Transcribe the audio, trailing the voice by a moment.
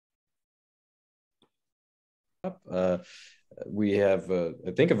We have,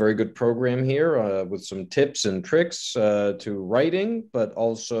 I think, a very good program here with some tips and tricks to writing, but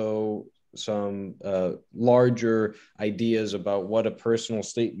also some larger ideas about what a personal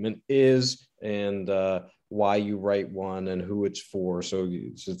statement is and why you write one and who it's for. So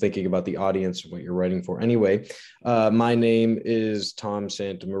thinking about the audience and what you're writing for. Anyway, my name is Tom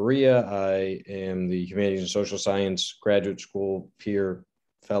Santamaria. I am the Humanities and Social Science Graduate School Peer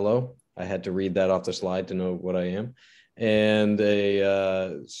Fellow. I had to read that off the slide to know what I am. And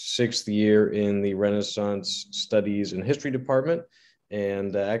a sixth year in the Renaissance Studies and History Department.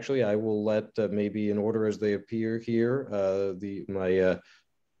 And actually, I will let maybe in order as they appear here, my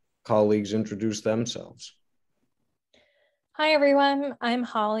colleagues introduce themselves. Hi, everyone. I'm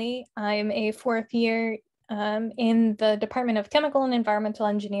Holly. I'm a fourth year in the Department of Chemical and Environmental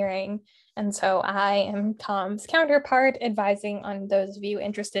Engineering. And so I am Tom's counterpart, advising on those of you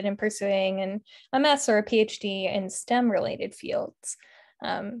interested in pursuing an MS or a PhD in STEM-related fields.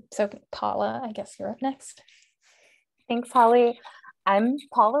 So Paula, I guess you're up next. Thanks, Holly. I'm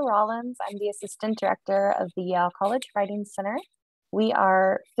Paula Rollins. I'm the Assistant Director of the Yale College Writing Center. We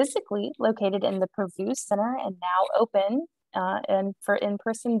are physically located in the Poorvu Center and now open and for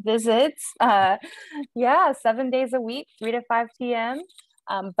in-person visits. 7 days a week, 3 to 5 p.m.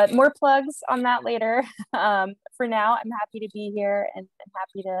 But more plugs on that later. For now, I'm happy to be here and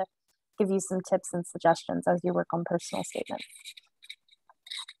happy to give you some tips and suggestions as you work on personal statements.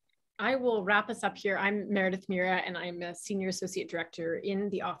 I will wrap us up here. I'm Meredith Mira, and I'm a Senior Associate Director in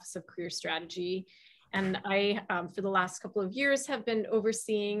the Office of Career Strategy. And I, for the last couple of years, have been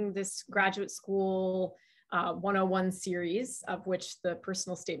overseeing this graduate school 101 series, of which the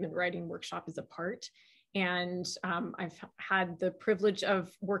personal statement writing workshop is a part. And I've had the privilege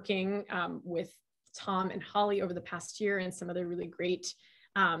of working with Tom and Holly over the past year and some other really great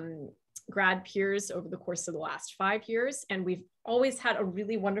grad peers over the course of the last 5 years. And we've always had a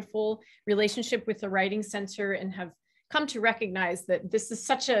really wonderful relationship with the Writing Center and have come to recognize that this is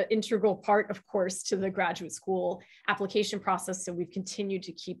such an integral part, of course, to the graduate school application process. So we've continued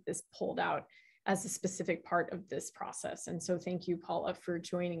to keep this pulled out as a specific part of this process. And so thank you, Paula, for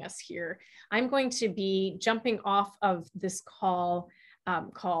joining us here. I'm going to be jumping off of this call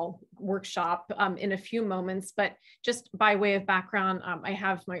workshop in a few moments, but just by way of background, I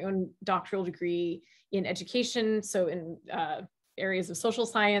have my own doctoral degree in education, so in areas of social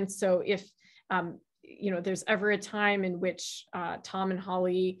science. So if there's ever a time in which Tom and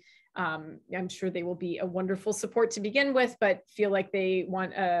Holly, I'm sure they will be a wonderful support to begin with, but feel like they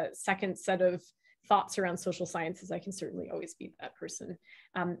want a second set of thoughts around social sciences, I can certainly always be that person.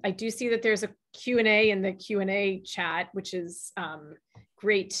 I do see that there's a Q&A in the Q&A chat, which is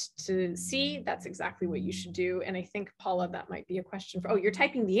great to see. That's exactly what you should do. And I think, Paula, that might be a question for, oh, you're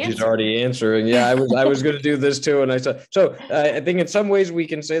typing the answer. She's already answering. Yeah, I was going to do this too. And I said, so I think in some ways we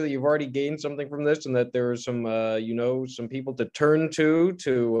can say that you've already gained something from this and that there are some, some people to turn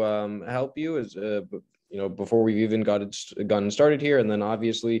to help you as, before we've even gotten started here. And then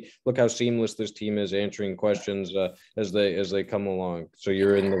obviously look how seamless this team is answering questions as they come along. So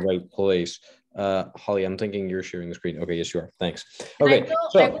you're in the right place. Holly, I'm thinking you're sharing the screen. Okay, yes, you are. Thanks. Okay,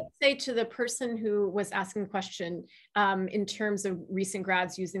 I will say to the person who was asking the question, in terms of recent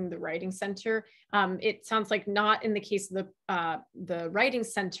grads using the Writing Center, it sounds like not in the case of the Writing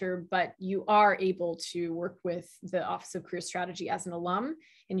Center, but you are able to work with the Office of Career Strategy as an alum,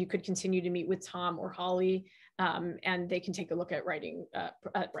 and you could continue to meet with Tom or Holly, and they can take a look at writing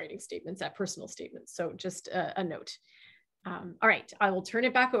statements, at personal statements. So just a note. All right, I will turn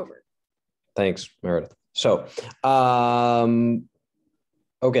it back over. Thanks, Meredith. So,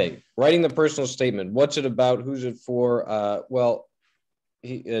 okay, writing the personal statement. What's it about? Who's it for?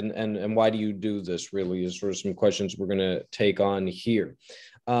 And why do you do this? Really, is sort of some questions we're going to take on here.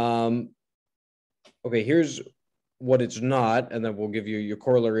 Okay, here's what it's not, and then we'll give you your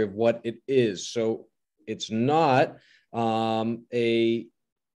corollary of what it is. So, it's not a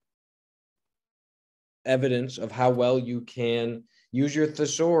evidence of how well you can use your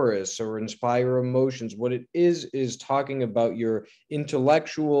thesaurus or inspire emotions. What it is talking about your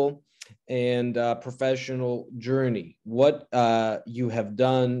intellectual and professional journey, what you have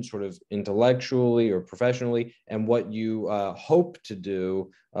done sort of intellectually or professionally, and what you hope to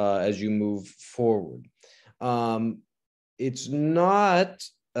do as you move forward. It's not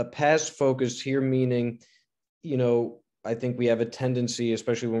a past focus here, meaning, I think we have a tendency,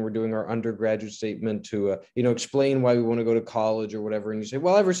 especially when we're doing our undergraduate statement, to explain why we want to go to college or whatever. And you say,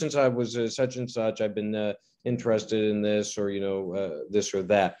 well, ever since I was such and such, I've been interested in this or this or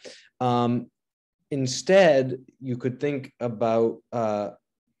that. Instead, you could think about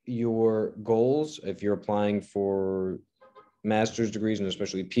your goals. If you're applying for master's degrees and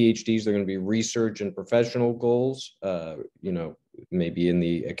especially PhDs, they're going to be research and professional goals, maybe in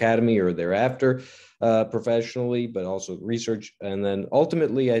the academy or thereafter professionally, but also research. And then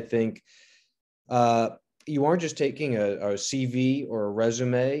ultimately, I think you aren't just taking a CV or a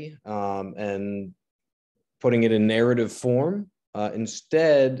resume and putting it in narrative form.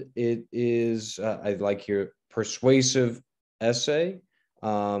 Instead, it is, I like your persuasive essay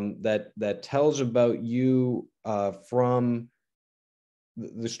that tells about you from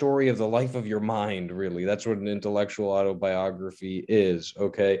the story of the life of your mind, really. That's what an intellectual autobiography is,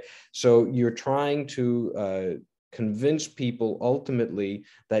 okay? So you're trying to convince people ultimately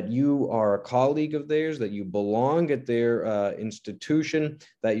that you are a colleague of theirs, that you belong at their institution,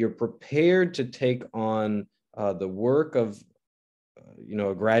 that you're prepared to take on the work of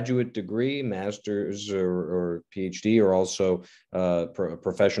a graduate degree, master's or PhD, or also a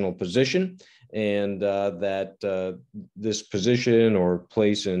professional position, and that this position or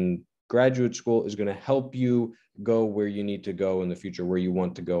place in graduate school is going to help you go where you need to go in the future, where you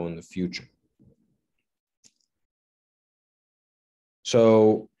want to go in the future.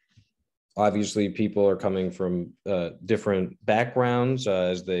 So obviously people are coming from different backgrounds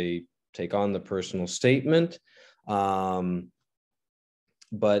as they take on the personal statement.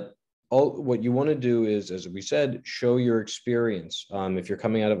 But what you want to do is, as we said, show your experience. If you're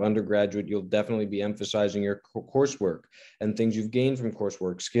coming out of undergraduate, you'll definitely be emphasizing your coursework and things you've gained from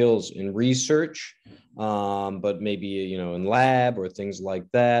coursework, skills in research, but maybe, in lab or things like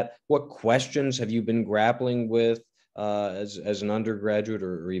that. What questions have you been grappling with as an undergraduate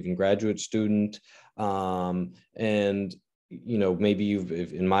or even graduate student? And maybe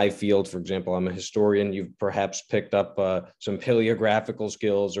if in my field, for example, I'm a historian, you've perhaps picked up some paleographical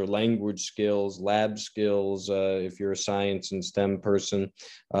skills or language skills, lab skills. If you're a science and STEM person,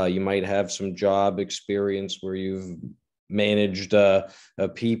 you might have some job experience where you've managed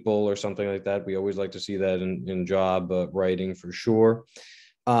people or something like that. We always like to see that in job writing for sure.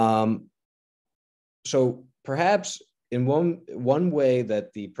 So perhaps in one way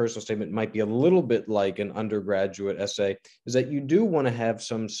that the personal statement might be a little bit like an undergraduate essay is that you do want to have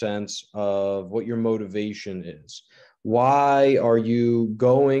some sense of what your motivation is. Why are you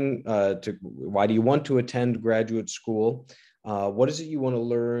going why do you want to attend graduate school? What is it you want to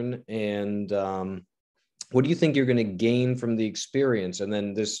learn? And what do you think you're going to gain from the experience? And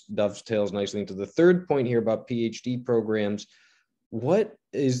then this dovetails nicely into the third point here about PhD programs. What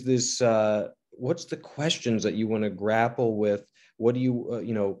is this, what's the questions that you want to grapple with? What do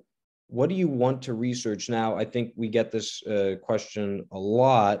you, what do you want to research? Now, I think we get this question a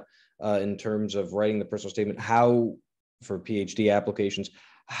lot in terms of writing the personal statement, how, for PhD applications,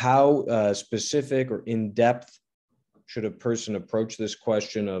 how specific or in-depth should a person approach this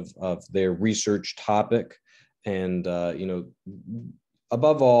question of their research topic? And,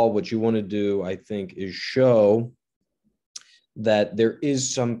 above all, what you want to do, I think, is show that there is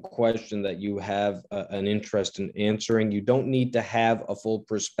some question that you have an interest in answering. You don't need to have a full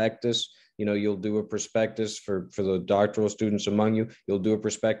prospectus. You'll do a prospectus for the doctoral students among you. You'll do a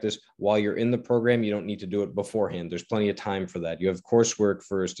prospectus while you're in the program. You don't need to do it beforehand. There's plenty of time for that. You have coursework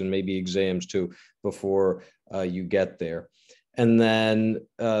first and maybe exams too before you get there. And then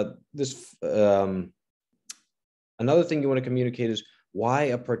another thing you want to communicate is why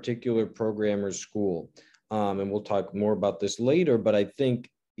a particular program or school. And we'll talk more about this later, but I think,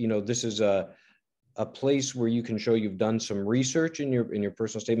 this is a place where you can show you've done some research in your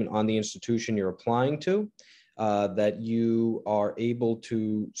personal statement on the institution you're applying to, that you are able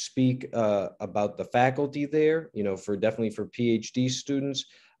to speak about the faculty there. Definitely for PhD students,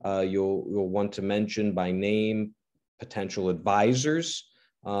 you'll want to mention by name potential advisors,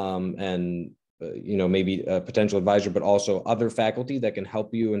 and maybe a potential advisor, but also other faculty that can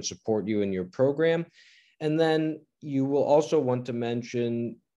help you and support you in your program. And then you will also want to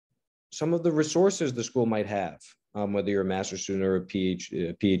mention some of the resources the school might have, whether you're a master's student or a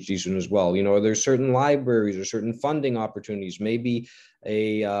PhD student as well. Are there certain libraries or certain funding opportunities, maybe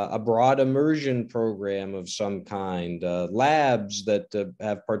a broad immersion program of some kind, labs that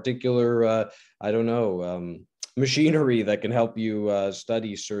have particular, machinery that can help you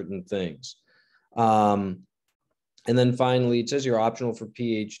study certain things. And then finally, it says you're optional for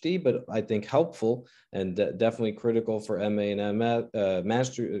PhD, but I think helpful and definitely critical for MA and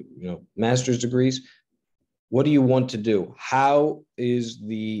master's degrees. What do you want to do? How is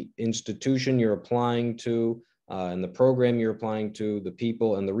the institution you're applying to and the program you're applying to, the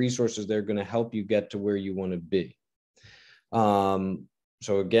people and the resources they're going to help you get to where you want to be?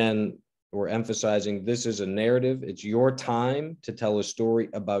 So again, we're emphasizing this is a narrative. It's your time to tell a story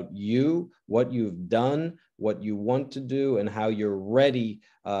about you, what you've done, what you want to do, and how you're ready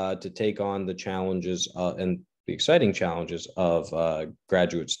to take on the challenges and the exciting challenges of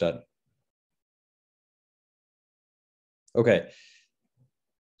graduate study. Okay,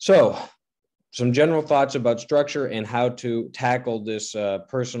 so some general thoughts about structure and how to tackle this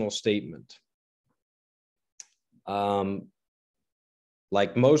personal statement.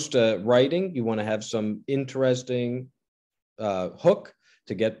 Like most writing, you want to have some interesting hook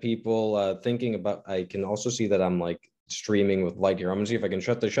to get people thinking about. I can also see that I'm like streaming with light here. I'm gonna see if I can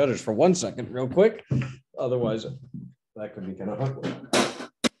shut the shutters for 1 second real quick. Otherwise, that could be kind of awkward.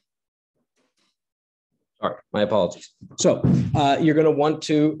 Sorry, my apologies. So you're going to want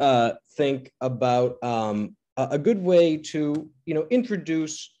to think about a good way to,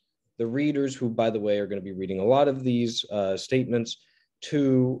 introduce the readers who, by the way, are going to be reading a lot of these statements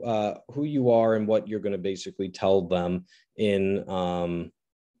to who you are and what you're going to basically tell them in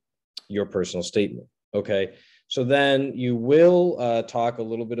your personal statement. Okay. So then you will talk a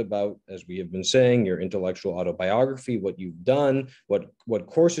little bit about, as we have been saying, your intellectual autobiography, what you've done, what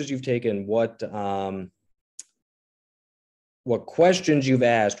courses you've taken, what questions you've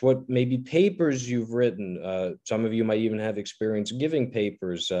asked, what maybe papers you've written. Some of you might even have experience giving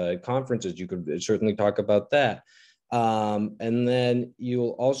papers at conferences. You could certainly talk about that. And then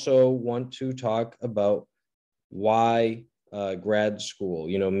you'll also want to talk about why grad school.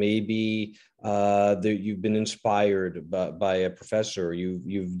 Maybe you've been inspired by a professor.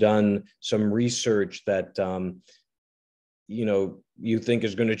 You've done some research that you think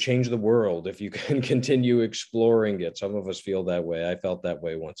is going to change the world if you can continue exploring it. Some of us feel that way. I felt that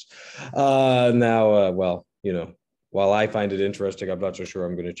way once. Well, while I find it interesting, I'm not so sure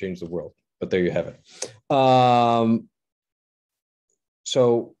I'm going to change the world, but there you have it.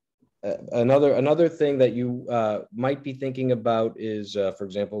 So another thing that you might be thinking about is, for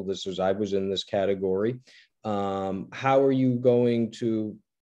example, I was in this category. How are you going to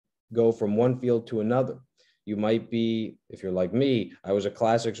go from one field to another? You might be, if you're like me, I was a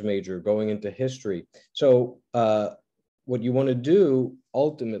classics major going into history. So what you want to do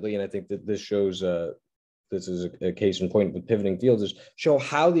ultimately, and I think that this shows, this is a case in point with pivoting fields, is show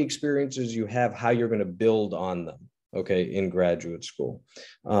how the experiences you have, how you're going to build on them, okay, in graduate school,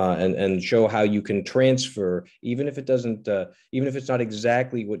 and show how you can transfer, even if it's not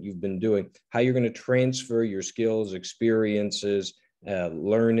exactly what you've been doing, how you're going to transfer your skills, experiences,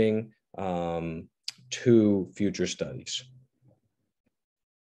 learning, to future studies.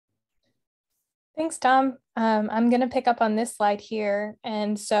 Thanks, Tom. I'm going to pick up on this slide here.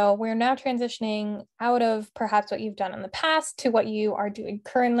 And so we're now transitioning out of perhaps what you've done in the past to what you are doing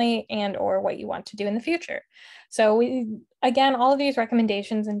currently and or what you want to do in the future. So again, all of these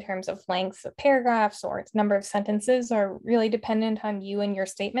recommendations in terms of length of paragraphs or number of sentences are really dependent on you and your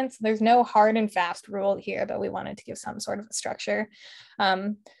statements. There's no hard and fast rule here, but we wanted to give some sort of a structure.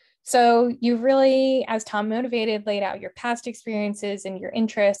 So you've really, as Tom motivated, laid out your past experiences and your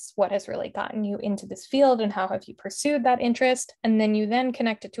interests, what has really gotten you into this field and how have you pursued that interest. And then you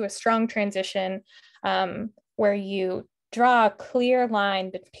connect it to a strong transition where you draw a clear line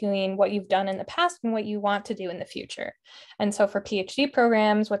between what you've done in the past and what you want to do in the future. And so for PhD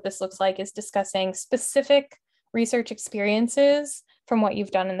programs, what this looks like is discussing specific research experiences from what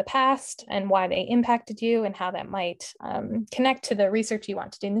you've done in the past and why they impacted you and how that might connect to the research you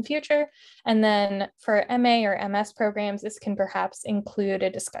want to do in the future. And then for MA or MS programs, this can perhaps include a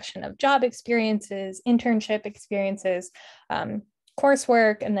discussion of job experiences, internship experiences,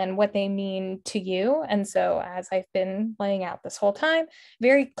 coursework, and then what they mean to you. And so, as I've been laying out this whole time,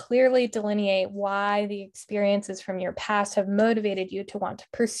 very clearly delineate why the experiences from your past have motivated you to want to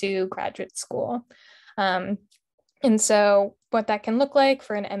pursue graduate school. And so what that can look like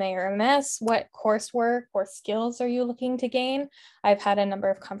for an MA or MS, what coursework or skills are you looking to gain? I've had a number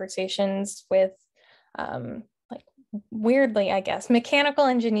of conversations with, weirdly, I guess, mechanical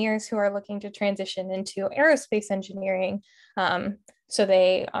engineers who are looking to transition into aerospace engineering. So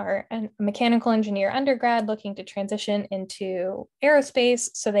they are a mechanical engineer undergrad looking to transition into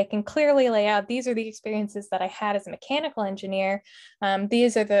aerospace, so they can clearly lay out, these are the experiences that I had as a mechanical engineer.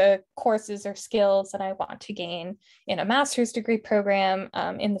 These are the courses or skills that I want to gain in a master's degree program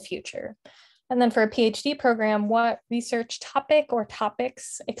in the future. And then for a PhD program, what research topic or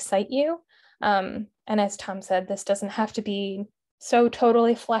topics excite you? And as Tom said, this doesn't have to be so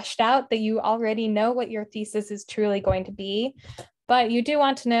totally fleshed out that you already know what your thesis is truly going to be, but you do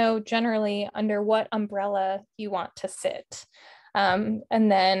want to know generally under what umbrella you want to sit. And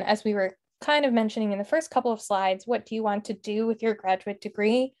then, as we were kind of mentioning in the first couple of slides, what do you want to do with your graduate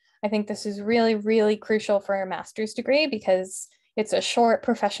degree? I think this is really, really crucial for a master's degree because it's a short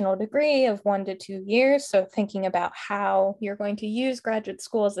professional degree of 1 to 2 years. So thinking about how you're going to use graduate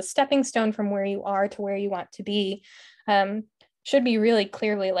school as a stepping stone from where you are to where you want to be should be really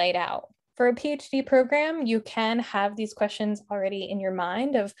clearly laid out. For a PhD program, you can have these questions already in your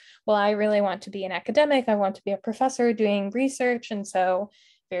mind of, well, I really want to be an academic. I want to be a professor doing research. And so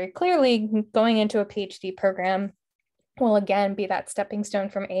very clearly going into a PhD program will again be that stepping stone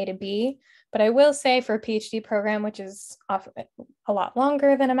from A to B. But I will say for a PhD program, which is often a lot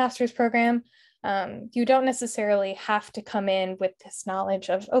longer than a master's program, you don't necessarily have to come in with this knowledge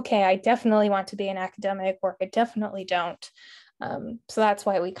of, okay, I definitely want to be an academic, or I definitely don't. So that's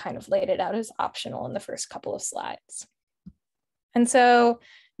why we kind of laid it out as optional in the first couple of slides. And so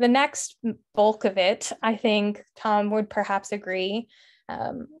the next bulk of it, I think Tom would perhaps agree,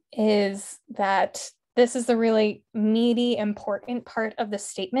 is that this is the really meaty, important part of the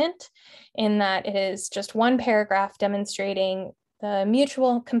statement, in that it is just one paragraph demonstrating the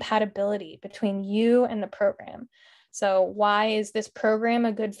mutual compatibility between you and the program. So why is this program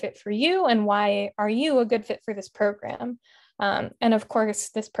a good fit for you, and why are you a good fit for this program? And of course,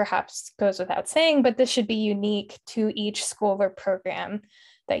 this perhaps goes without saying, but this should be unique to each school or program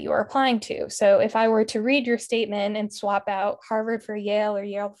that you are applying to. So if I were to read your statement and swap out Harvard for Yale or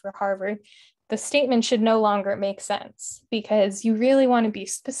Yale for Harvard, the statement should no longer make sense, because you really want to be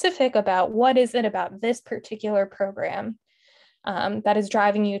specific about what is it about this particular program that is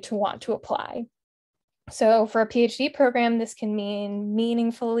driving you to want to apply. So for a PhD program, this can mean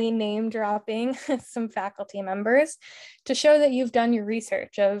meaningfully name dropping some faculty members to show that you've done your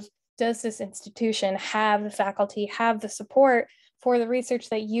research of, does this institution have the faculty, have the support for the research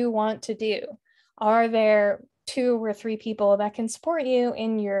that you want to do? Are there 2 or 3 people that can support you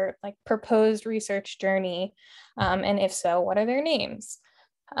in your proposed research journey? And if so, what are their names?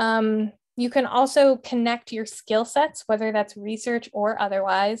 You can also connect your skill sets, whether that's research or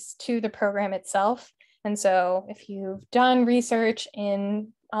otherwise, to the program itself. And so if you've done research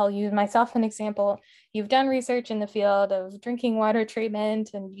in, I'll use myself an example, you've done research in the field of drinking water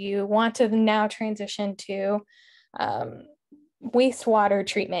treatment and you want to now transition to wastewater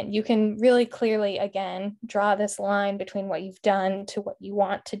treatment, you can really clearly, again, draw this line between what you've done to what you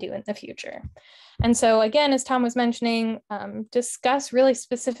want to do in the future. And so again, as Tom was mentioning, discuss really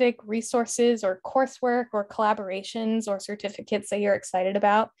specific resources or coursework or collaborations or certificates that you're excited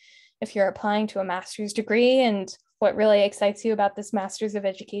about if you're applying to a master's degree. And what really excites you about this Master's of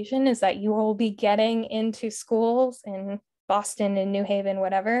Education is that you will be getting into schools in Boston and New Haven,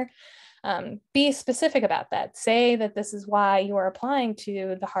 whatever. Be specific about that. Say that this is why you are applying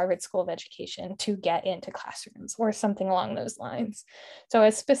to the Harvard School of Education, to get into classrooms or something along those lines. So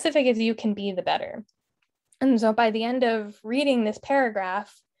as specific as you can be, the better. And so by the end of reading this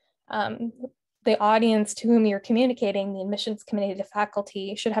paragraph, the audience to whom you're communicating, the admissions committee, the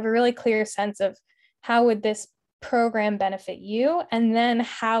faculty, should have a really clear sense of how would this program benefit you, and then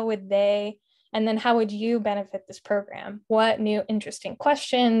how would you benefit this program? What new interesting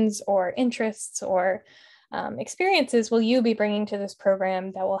questions or interests or experiences will you be bringing to this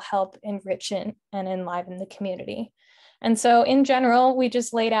program that will help enrich and enliven the community? And so in general, we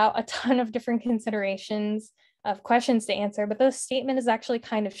just laid out a ton of different considerations of questions to answer, but the statement is actually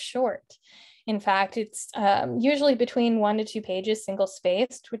kind of short. In fact, it's usually between 1 to 2 pages, single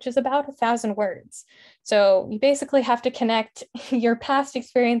spaced, which is about 1,000 words. So you basically have to connect your past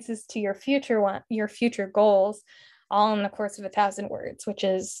experiences to your future goals, all in the course of 1,000 words, which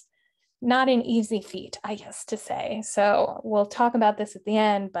is not an easy feat, I guess to say. So we'll talk about this at the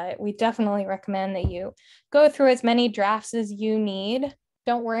end, but we definitely recommend that you go through as many drafts as you need.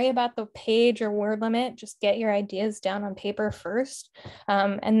 Don't worry about the page or word limit. Just get your ideas down on paper first,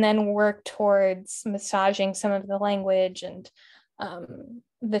 and then work towards massaging some of the language and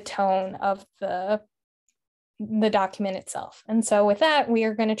the tone of the document itself. And so with that, we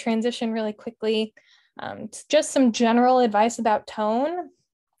are going to transition really quickly to just some general advice about tone,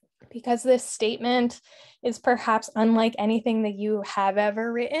 because this statement is perhaps unlike anything that you have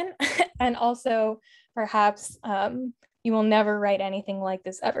ever written, and also perhaps you will never write anything like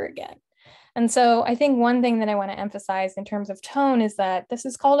this ever again. And so I think one thing that I want to emphasize in terms of tone is that this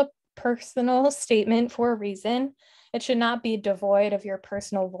is called a personal statement for a reason. It should not be devoid of your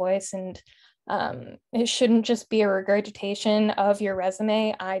personal voice, and it shouldn't just be a regurgitation of your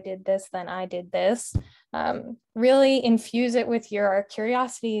resume. I did this, then I did this. Really infuse it with your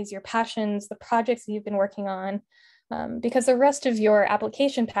curiosities, your passions, the projects that you've been working on, because the rest of your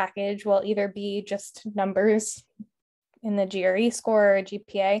application package will either be just numbers in the GRE score or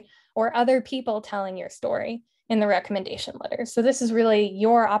GPA, or other people telling your story. in the recommendation letter. So this is really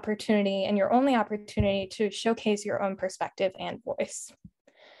your opportunity and your only opportunity to showcase your own perspective and voice.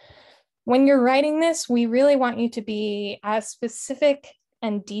 When you're writing this, we really want you to be as specific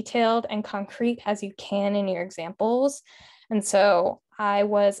and detailed and concrete as you can in your examples. And so I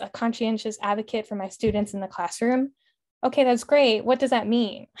was a conscientious advocate for my students in the classroom. Okay, that's great. What does that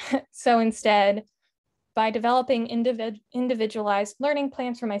mean? So instead, by developing individualized learning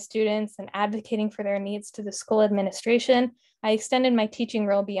plans for my students and advocating for their needs to the school administration, I extended my teaching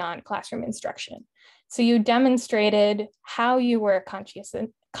role beyond classroom instruction. So you demonstrated how you were a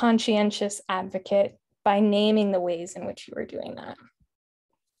conscientious advocate by naming the ways in which you were doing that.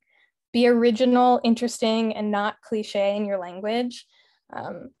 Be original, interesting, and not cliche in your language.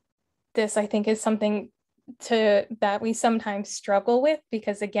 This, I think, is something that we sometimes struggle with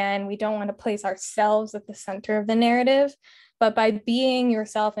because, again, we don't want to place ourselves at the center of the narrative, but by being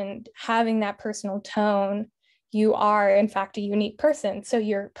yourself and having that personal tone, you are, in fact, a unique person. So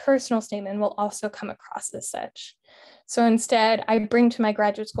your personal statement will also come across as such. So instead, I bring to my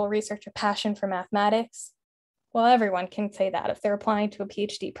graduate school research a passion for mathematics. Well, everyone can say that if they're applying to a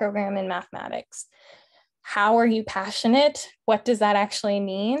PhD program in mathematics. How are you passionate? What does that actually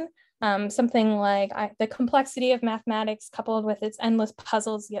mean? Something like the complexity of mathematics coupled with its endless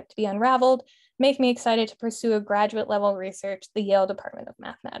puzzles yet to be unraveled make me excited to pursue a graduate level research at the Yale Department of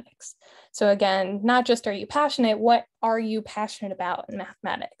Mathematics. So again, not just are you passionate, what are you passionate about in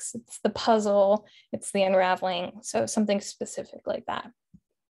mathematics? It's the puzzle, it's the unraveling, so something specific like that.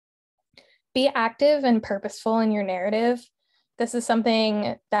 Be active and purposeful in your narrative. This is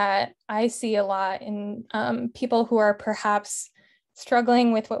something that I see a lot in people who are perhaps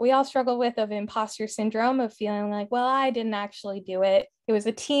struggling with what we all struggle with of imposter syndrome, of feeling like, well, I didn't actually do it. It was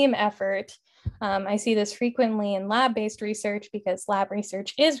a team effort. I see this frequently in lab-based research because lab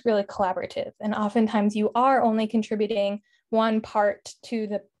research is really collaborative. And oftentimes you are only contributing one part to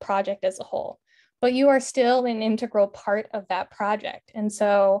the project as a whole, but you are still an integral part of that project. And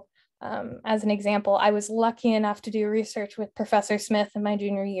so as an example, I was lucky enough to do research with Professor Smith in my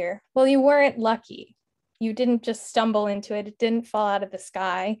junior year. Well, you weren't lucky. You didn't just stumble into it. It didn't fall out of the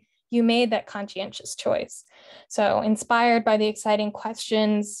sky. You made that conscientious choice. So inspired by the exciting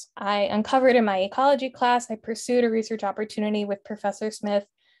questions I uncovered in my ecology class, I pursued a research opportunity with Professor Smith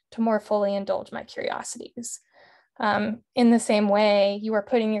to more fully indulge my curiosities. In the same way, you are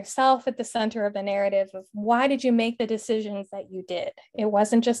putting yourself at the center of the narrative of why did you make the decisions that you did? It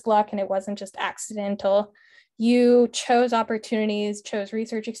wasn't just luck and it wasn't just accidental. You chose opportunities, chose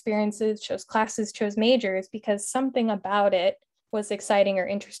research experiences, chose classes, chose majors because something about it was exciting or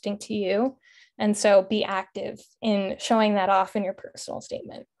interesting to you. And so be active in showing that off in your personal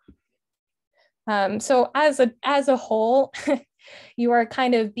statement. So as a whole, you are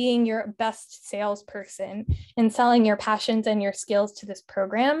kind of being your best salesperson and selling your passions and your skills to this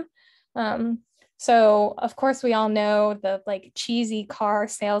program. So of course we all know the like cheesy car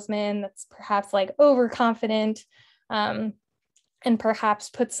salesman that's perhaps like overconfident and perhaps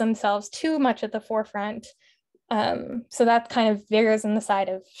puts themselves too much at the forefront. So that kind of veers on the side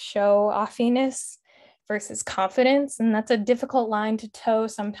of show offiness versus confidence. And that's a difficult line to toe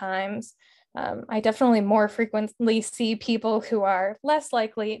sometimes. I definitely more frequently see people who are less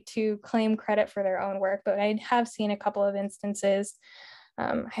likely to claim credit for their own work, but I have seen a couple of instances.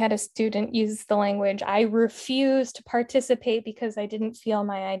 I had a student use the language, I refuse to participate because I didn't feel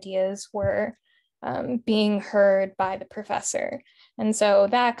my ideas were being heard by the professor. And so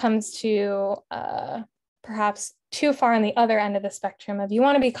that comes to perhaps too far on the other end of the spectrum of you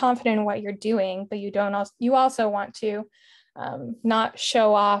want to be confident in what you're doing, but you also want to not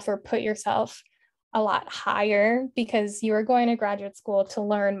show off or put yourself a lot higher because you are going to graduate school to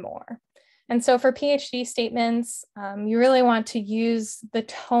learn more. And so for PhD statements, you really want to use the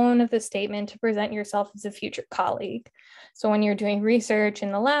tone of the statement to present yourself as a future colleague. So when you're doing research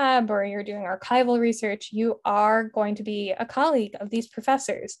in the lab or you're doing archival research, you are going to be a colleague of these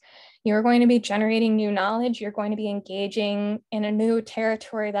professors. You're going to be generating new knowledge. You're going to be engaging in a new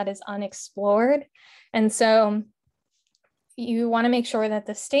territory that is unexplored. And so you want to make sure that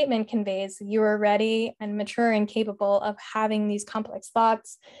the statement conveys you are ready and mature and capable of having these complex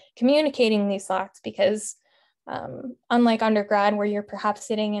thoughts, communicating these thoughts, because unlike undergrad, where you're perhaps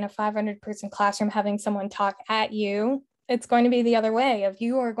sitting in a 500-person classroom having someone talk at you, it's going to be the other way of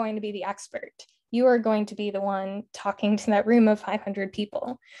you are going to be the expert. You are going to be the one talking to that room of 500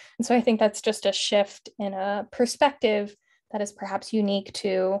 people. And so I think that's just a shift in a perspective that is perhaps unique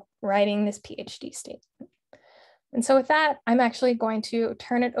to writing this PhD statement. And so with that, I'm actually going to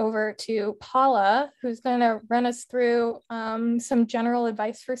turn it over to Paula, who's going to run us through some general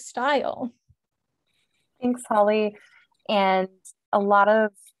advice for style. Thanks, Holly. And a lot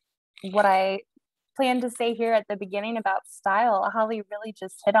of what I planned to say here at the beginning about style, Holly really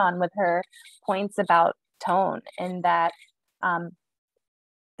just hit on with her points about tone, and that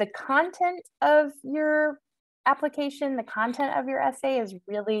the content of your application, the content of your essay is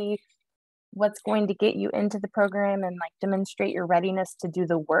really what's going to get you into the program and like demonstrate your readiness to do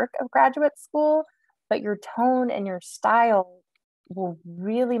the work of graduate school. But your tone and your style will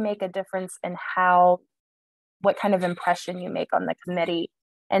really make a difference in what kind of impression you make on the committee.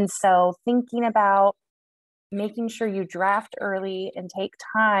 And so thinking about making sure you draft early and take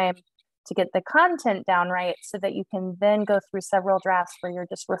time to get the content down right so that you can then go through several drafts where you're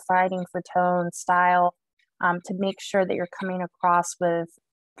just refining for tone, style, to make sure that you're coming across with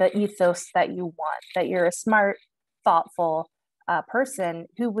the ethos that you want, that you're a smart, thoughtful person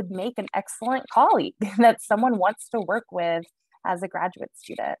who would make an excellent colleague that someone wants to work with as a graduate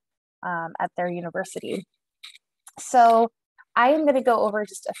student at their university. So I am going to go over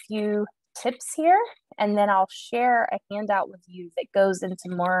just a few tips here, and then I'll share a handout with you that goes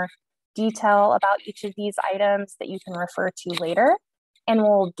into more detail about each of these items that you can refer to later. And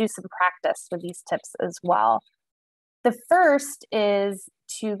we'll do some practice with these tips as well. The first is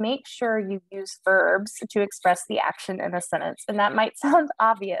to make sure you use verbs to express the action in a sentence. And that might sound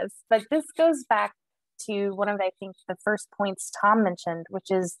obvious, but this goes back to one of, I think, the first points Tom mentioned, which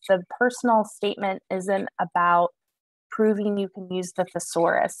is the personal statement isn't about proving you can use the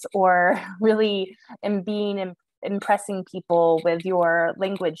thesaurus or really impressing people with your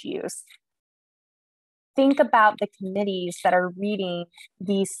language use. Think about the committees that are reading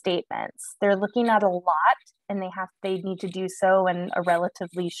these statements. They're looking at a lot, and they need to do so in a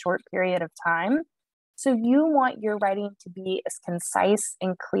relatively short period of time. So you want your writing to be as concise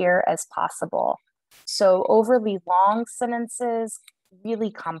and clear as possible. So overly long sentences, really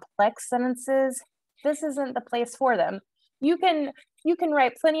complex sentences, this isn't the place for them. You can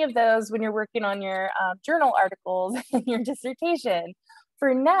write plenty of those when you're working on your journal articles and your dissertation.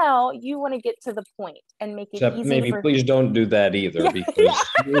 For now, you want to get to the point and make it Except easy. maybe please don't do that either, because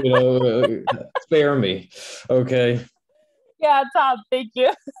spare me. Okay. Yeah, Tom, thank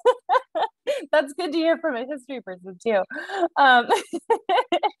you. That's good to hear from a history person too.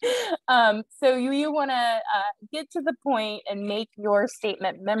 So you want to get to the point and make your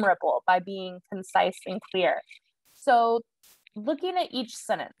statement memorable by being concise and clear. So looking at each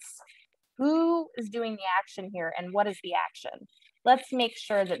sentence, who is doing the action here and what is the action? Let's make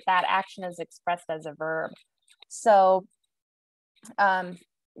sure that that action is expressed as a verb. So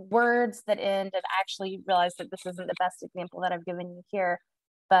words that end, and actually realize that this isn't the best example that I've given you here,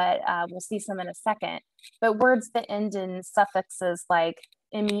 but we'll see some in a second. But words that end in suffixes like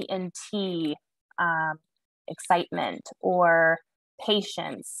ment, excitement, or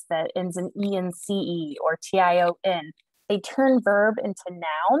patience that ends in ence or tion, they turn verb into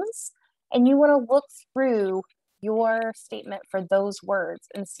nouns, and you want to look through your statement for those words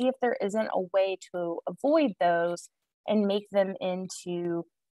and see if there isn't a way to avoid those and make them into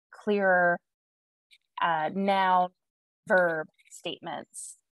clearer noun verb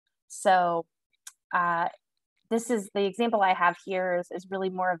statements. So this is the example I have here is really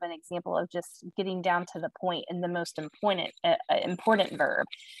more of an example of just getting down to the point in the most important verb.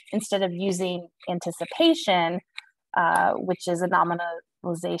 Instead of using anticipation, which is a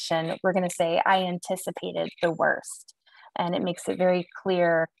nominalization, we're going to say, I anticipated the worst. And it makes it very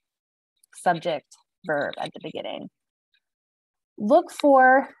clear subject verb at the beginning. Look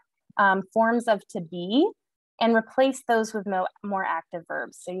for forms of to be and replace those with more active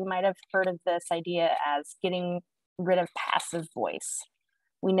verbs. So you might have heard of this idea as getting rid of passive voice.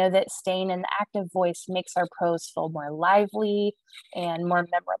 We know that staying in the active voice makes our prose feel more lively and more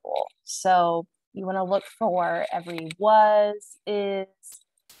memorable. So you want to look for every was, is,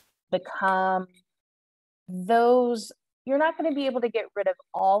 become. Those, you're not going to be able to get rid of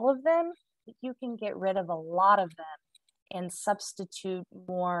all of them, but you can get rid of a lot of them and substitute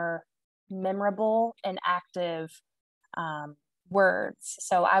more memorable and active words.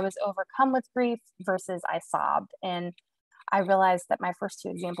 So I was overcome with grief versus I sobbed. And I realized that my first two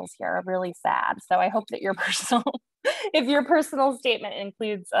examples here are really sad. So I hope that your personal, if your personal statement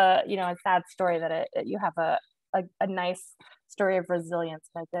includes a sad story, that you have a nice story of resilience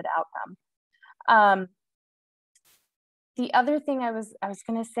and a good outcome. The other thing I was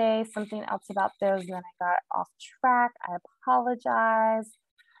going to say something else about those, and then I got off track. I apologize.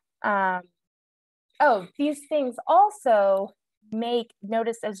 These things also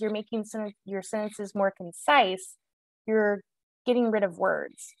notice as you're making your sentences more concise, you're getting rid of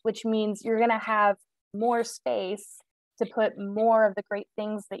words, which means you're going to have more space to put more of the great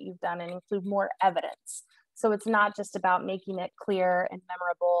things that you've done and include more evidence. So it's not just about making it clear and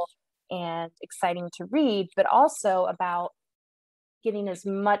memorable and exciting to read, but also about getting as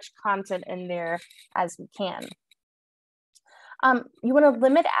much content in there as we can. You want to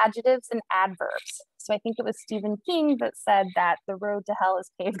limit adjectives and adverbs. So I think it was Stephen King that said that the road to hell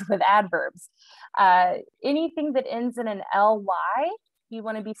is paved with adverbs. Anything that ends in an ly, you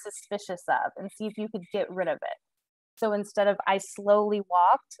want to be suspicious of and see if you could get rid of it. So instead of I slowly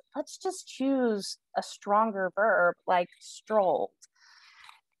walked, let's just choose a stronger verb like strolled.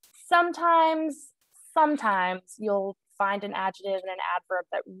 Sometimes you'll find an adjective and an adverb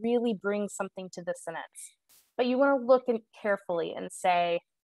that really brings something to the sentence. But you want to look in carefully and say,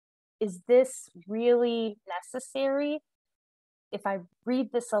 is this really necessary? If I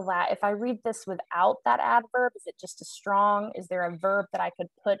read this aloud, if I read this without that adverb, is it just as strong? Is there a verb that I could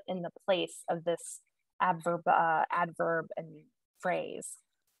put in the place of this adverb and phrase?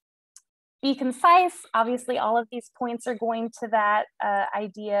 Be concise. Obviously, all of these points are going to that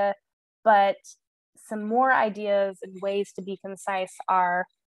idea, but some more ideas and ways to be concise are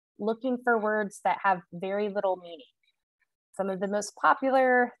looking for words that have very little meaning. Some of the most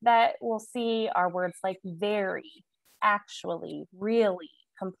popular that we'll see are words like very, actually, really,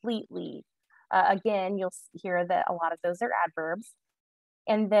 completely. Again, you'll hear that a lot of those are adverbs.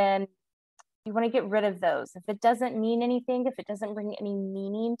 And then you want to get rid of those. If it doesn't mean anything, if it doesn't bring any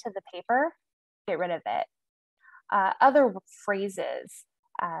meaning to the paper, get rid of it. Other phrases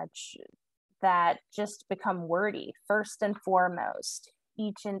that just become wordy, first and foremost,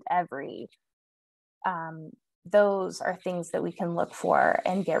 each and every. Those are things that we can look for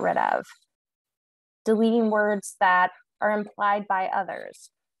and get rid of. Deleting words that are implied by others.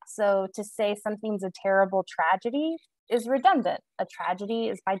 So to say something's a terrible tragedy is redundant. A tragedy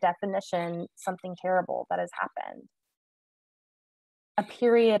is by definition something terrible that has happened. A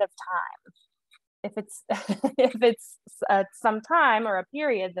period of time. If it's if it's some time or a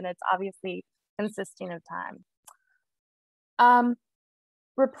period, then it's obviously consisting of time.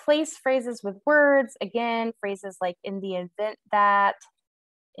 Replace phrases with words. Again, phrases like in the event that,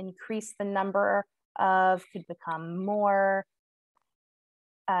 increase the number of, could become more.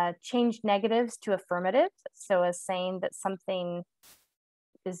 Change negatives to affirmatives. So as saying that something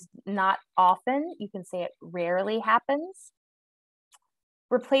is not often, you can say it rarely happens.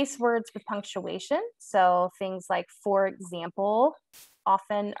 Replace words with punctuation. So things like, for example,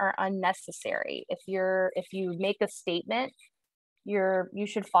 often are unnecessary. If you make a statement, you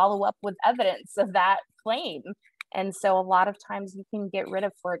should follow up with evidence of that claim. And so a lot of times you can get rid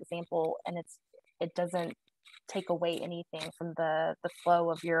of, for example, and it doesn't take away anything from the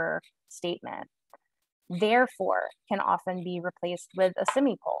flow of your statement. Therefore can often be replaced with a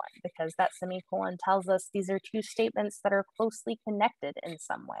semicolon, because that semicolon tells us these are two statements that are closely connected in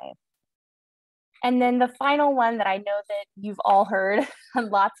some way. And then the final one that I know that you've all heard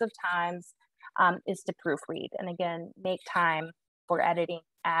lots of times is to proofread. And again, make time for editing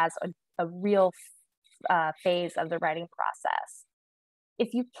as a real phase of the writing process.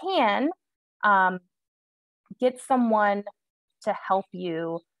 If you can, get someone to help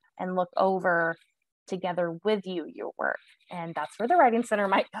you and look over together with you your work. And that's where the Writing Center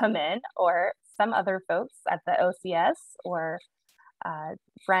might come in, or some other folks at the OCS, or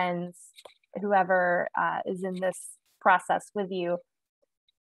friends, whoever is in this process with you.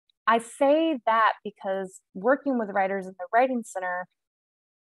 I say that because working with writers in the Writing Center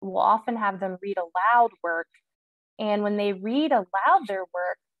will often have them read aloud work. And when they read aloud their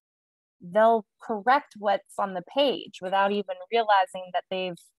work, they'll correct what's on the page without even realizing that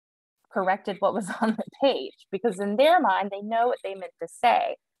they've corrected what was on the page, because in their mind, they know what they meant to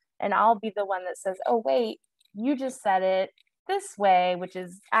say. And I'll be the one that says, oh, wait, you just said it this way, which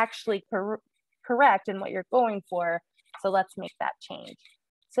is actually correct in what you're going for. So let's make that change.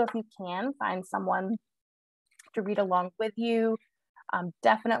 So if you can find someone to read along with you,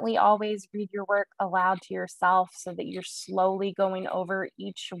 definitely always read your work aloud to yourself so that you're slowly going over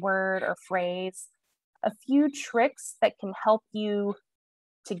each word or phrase. A few tricks that can help you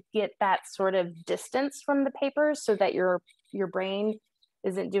to get that sort of distance from the paper so that your brain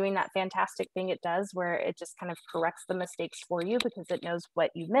isn't doing that fantastic thing it does where it just kind of corrects the mistakes for you because it knows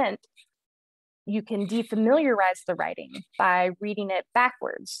what you meant. You can defamiliarize the writing by reading it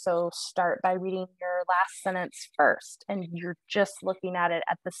backwards. So start by reading your last sentence first, and you're just looking at it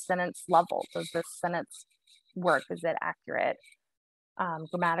at the sentence level. Does this sentence work? Is it accurate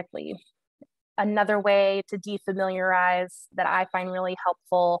grammatically? Another way to defamiliarize that I find really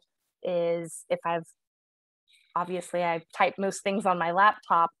helpful is if I type most things on my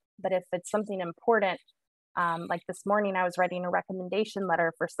laptop, but if it's something important, Like this morning, I was writing a recommendation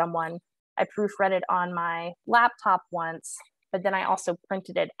letter for someone. I proofread it on my laptop once, but then I also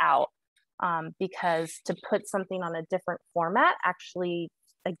printed it out because to put something on a different format actually,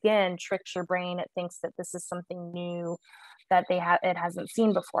 again, tricks your brain. It thinks that this is something new that it hasn't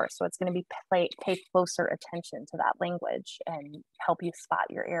seen before. So it's going to be pay closer attention to that language and help you spot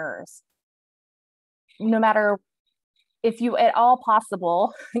your errors. No matter if you at all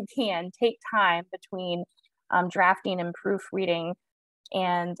possible can take time between drafting and proofreading.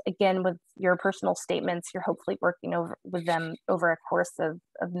 And again, with your personal statements, you're hopefully working with them over a course of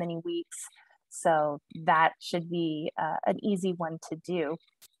many weeks. So that should be an easy one to do.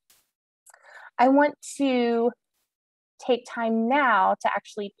 I want to take time now to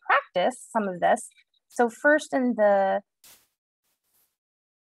actually practice some of this. So first in the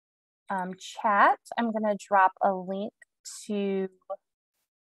chat, I'm going to drop a link to,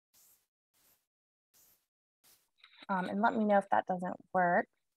 and let me know if that doesn't work.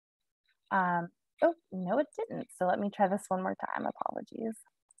 Oh, no, it didn't. So let me try this one more time. Apologies.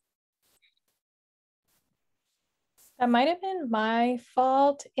 That might have been my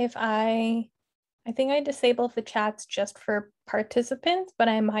fault if I think I disabled the chats just for participants, but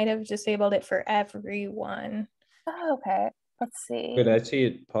I might have disabled it for everyone. Oh, okay. Let's see. Good, I see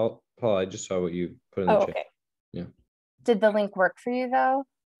it, Paul. I just saw what you put in the chat. Okay. Yeah. Did the link work for you though?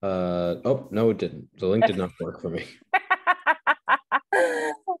 Oh, no, it didn't. The link did not work for me.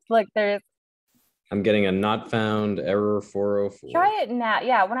 Look, I'm getting a not found error 404. Try it now.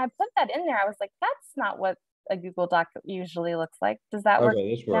 Yeah, when I put that in there, I was like, that's not what a Google Doc usually looks like. Does that work?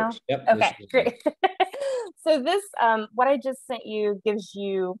 Okay, this works. Now? Yep. Okay, great. So this, what I just sent you gives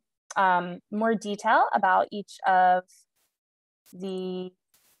you more detail about each of the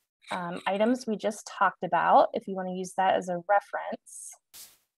items we just talked about, if you want to use that as a reference.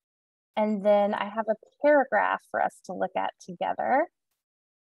 And then I have a paragraph for us to look at together.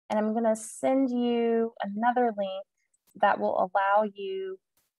 And I'm going to send you another link that will allow you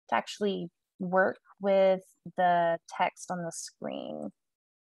to actually work with the text on the screen.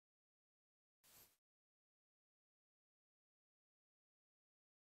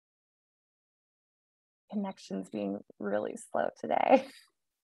 Connection's being really slow today.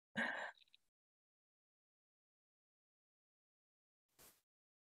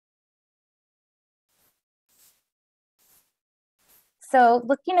 So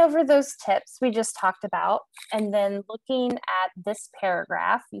looking over those tips we just talked about, and then looking at this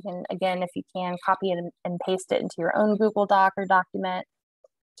paragraph, you can, again, if you can, copy it and paste it into your own Google Doc or document.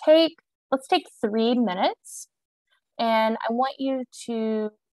 Let's take 3 minutes, and I want you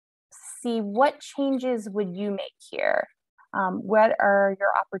to see what changes would you make here. What are your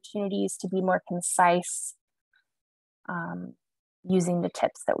opportunities to be more concise using the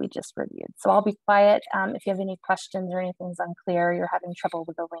tips that we just reviewed? So I'll be quiet. If you have any questions or anything's unclear, you're having trouble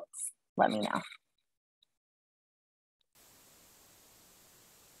with the links, let me know.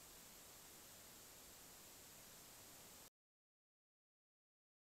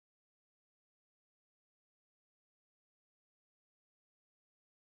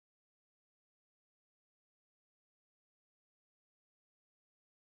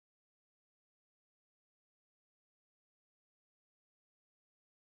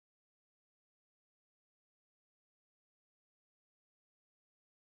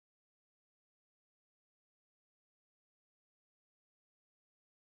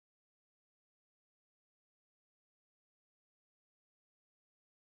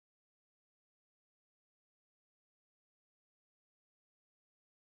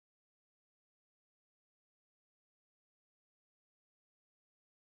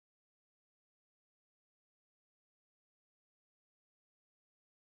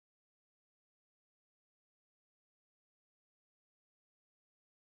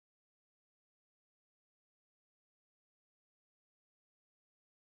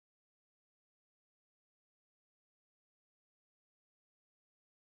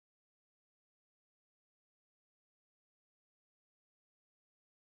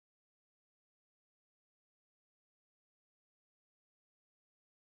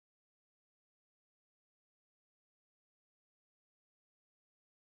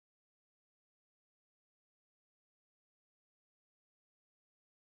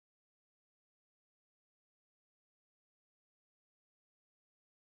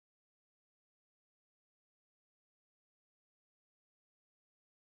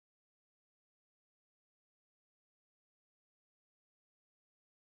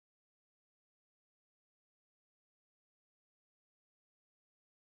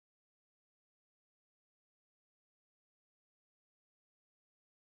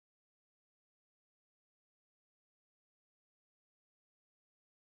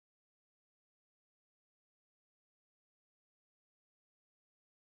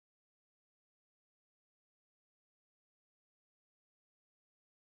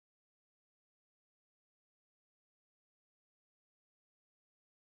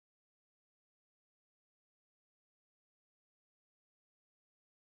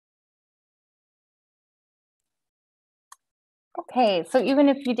 Okay, so even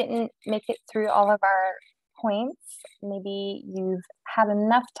if you didn't make it through all of our points, maybe you've had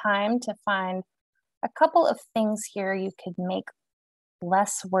enough time to find a couple of things here you could make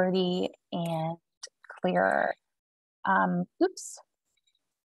less wordy and clearer. Oops.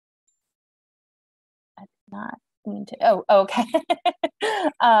 I did not mean to, oh, okay.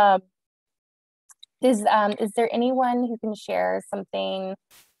 Is there anyone who can share something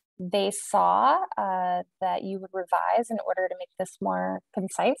they saw that you would revise in order to make this more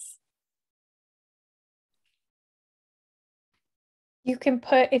concise? You can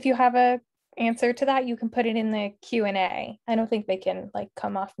put, if you have a answer to that, you can put it in the Q&A. I don't think they can like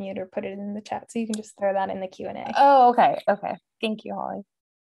come off mute or put it in the chat. So you can just throw that in the Q&A. Oh, okay. Okay. Thank you, Holly.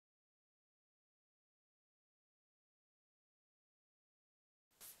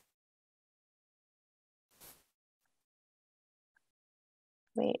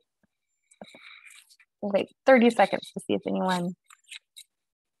 Wait 30 seconds to see if anyone's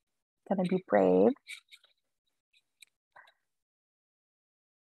gonna be brave.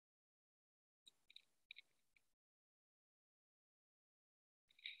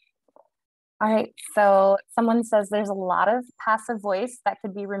 All right, so someone says there's a lot of passive voice that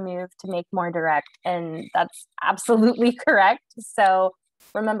could be removed to make more direct, and that's absolutely correct. So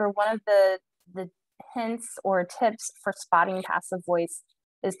remember, one of the hints or tips for spotting passive voice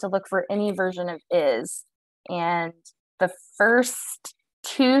is to look for any version of is. And the first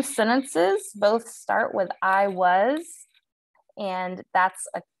two sentences both start with I was, and that's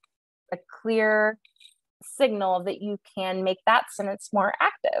a clear signal that you can make that sentence more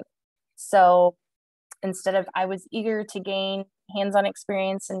active. So instead of I was eager to gain hands-on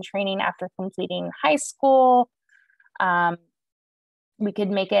experience and training after completing high school, we could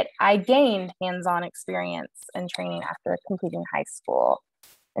make it I gained hands-on experience and training after completing high school.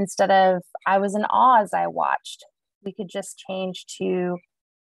 Instead of I was in awe as I watched, we could just change to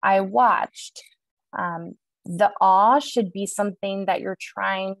I watched. The awe should be something that you're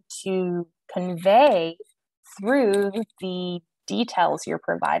trying to convey through the details you're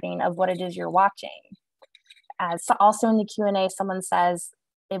providing of what it is you're watching. So also in the Q&A, someone says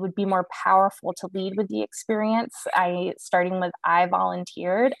it would be more powerful to lead with the experience. Starting with I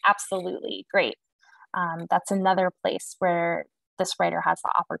volunteered. Absolutely, great. That's another place where this writer has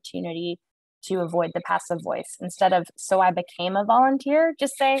the opportunity to avoid the passive voice. Instead of so I became a volunteer,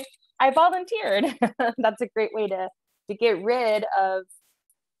 just say I volunteered. That's a great way to get rid of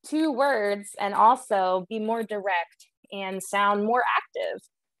two words and also be more direct and sound more active,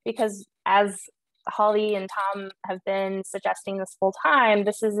 because as Holly and Tom have been suggesting this whole time,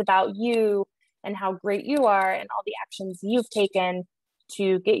 this is about you and how great you are and all the actions you've taken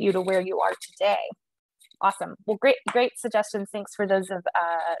to get you to where you are today. Awesome. Well, great suggestions. Thanks for those of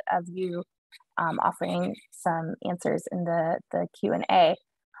you offering some answers in the Q&A.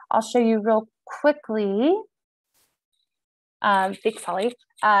 I'll show you real quickly. Thanks, Holly.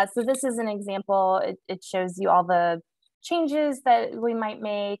 So this is an example. It shows you all the changes that we might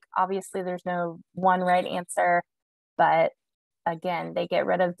make. Obviously, there's no one right answer, but again, they get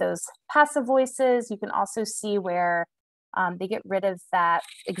rid of those passive voices. You can also see where they get rid of that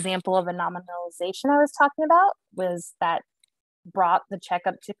example of a nominalization I was talking about, was that brought the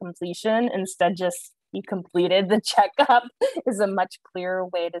checkup to completion. Instead, just you completed the checkup is a much clearer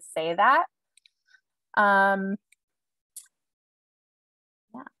way to say that. Yeah,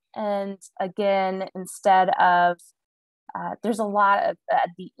 and again, instead of there's a lot of,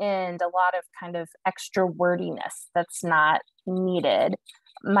 at the end, a lot of kind of extra wordiness that's not needed.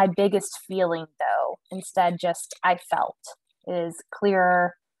 My biggest feeling, though, instead just I felt, is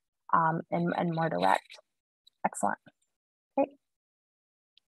clearer and more direct. Excellent. Okay.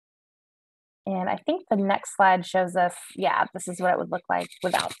 And I think the next slide shows us, yeah, this is what it would look like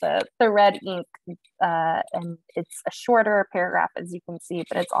without the red ink. And it's a shorter paragraph, as you can see,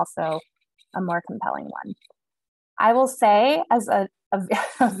 but it's also a more compelling one. I will say, as a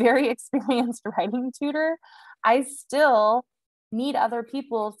very experienced writing tutor, I still need other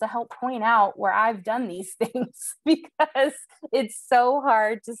people to help point out where I've done these things, because it's so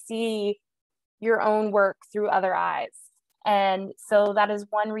hard to see your own work through other eyes. And so that is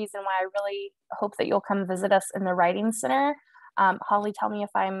one reason why I really hope that you'll come visit us in the Writing Center. Holly, tell me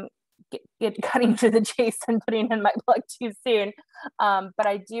if I'm cutting to the chase and putting in my plug too soon. But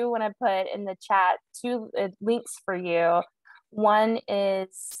I do want to put in the chat two links for you. One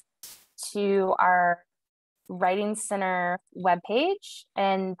is to our Writing Center webpage,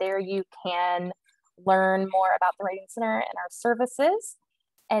 and there you can learn more about the Writing Center and our services.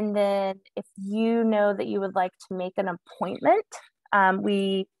 And then if you know that you would like to make an appointment,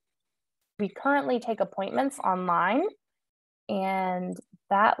 we currently take appointments online. and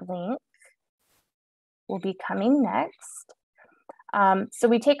that link will be coming next. So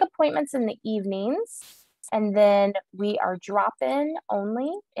we take appointments in the evenings, and then we are drop-in only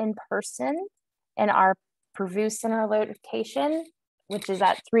in person in our Poorvu Center location, which is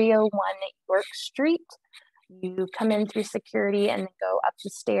at 301 York Street. You come in through security and then go up the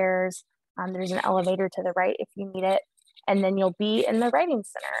stairs. There's an elevator to the right if you need it. And then you'll be in the Writing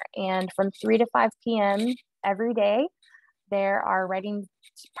Center. And from 3 to 5 p.m. every day, there are writing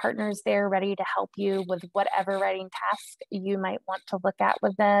partners there ready to help you with whatever writing task you might want to look at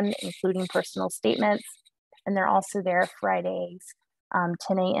with them, including personal statements. And they're also there Fridays,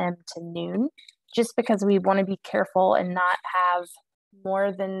 10 a.m. to noon, just because we want to be careful and not have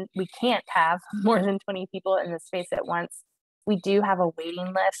we can't have more than 20 people in the space at once. We do have a waiting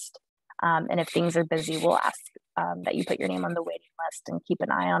list. And if things are busy, we'll ask that you put your name on the waiting list and keep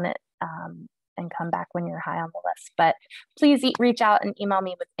an eye on it and come back when you're high on the list. But please reach out and email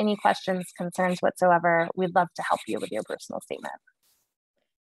me with any questions, concerns whatsoever. We'd love to help you with your personal statement.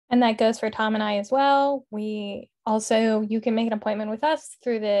 And that goes for Tom and I as well. You can make an appointment with us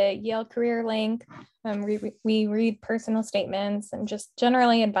through the Yale Career link. We read personal statements and just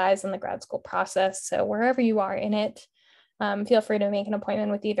generally advise on the grad school process. So wherever you are in it, feel free to make an appointment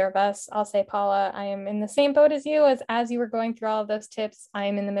with either of us. I'll say, Paula, I am in the same boat as you. As you were going through all of those tips, I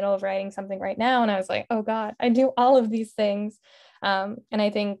am in the middle of writing something right now. And I was like, oh God, I do all of these things. And I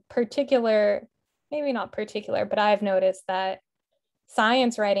think maybe not particular, but I've noticed that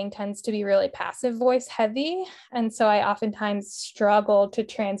science writing tends to be really passive voice heavy. And so I oftentimes struggle to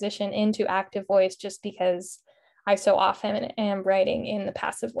transition into active voice just because I so often am writing in the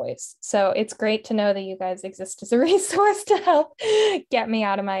passive voice. So it's great to know that you guys exist as a resource to help get me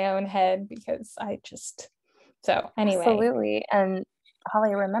out of my own head, because anyway. Absolutely. And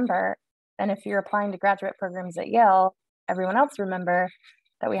Holly, remember, and if you're applying to graduate programs at Yale, everyone else remember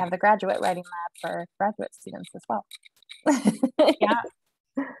that we have the graduate writing lab for graduate students as well. Yeah,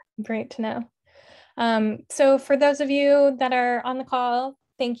 great to know. So for those of you that are on the call,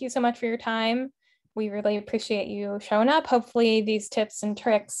 thank you so much for your time. We really appreciate you showing up. Hopefully these tips and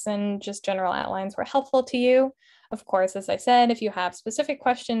tricks and just general outlines were helpful to you. Of course, as I said, if you have specific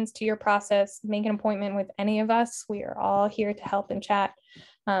questions to your process, make an appointment with any of us. We are all here to help and chat.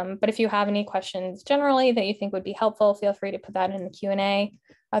 But if you have any questions generally that you think would be helpful, feel free to put that in the Q&A.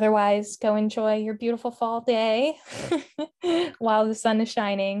 Otherwise, go enjoy your beautiful fall day while the sun is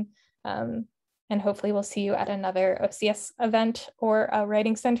shining. And hopefully we'll see you at another OCS event or a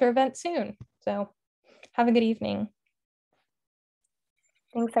Writing Center event soon. So have a good evening.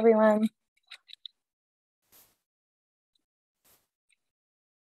 Thanks, everyone.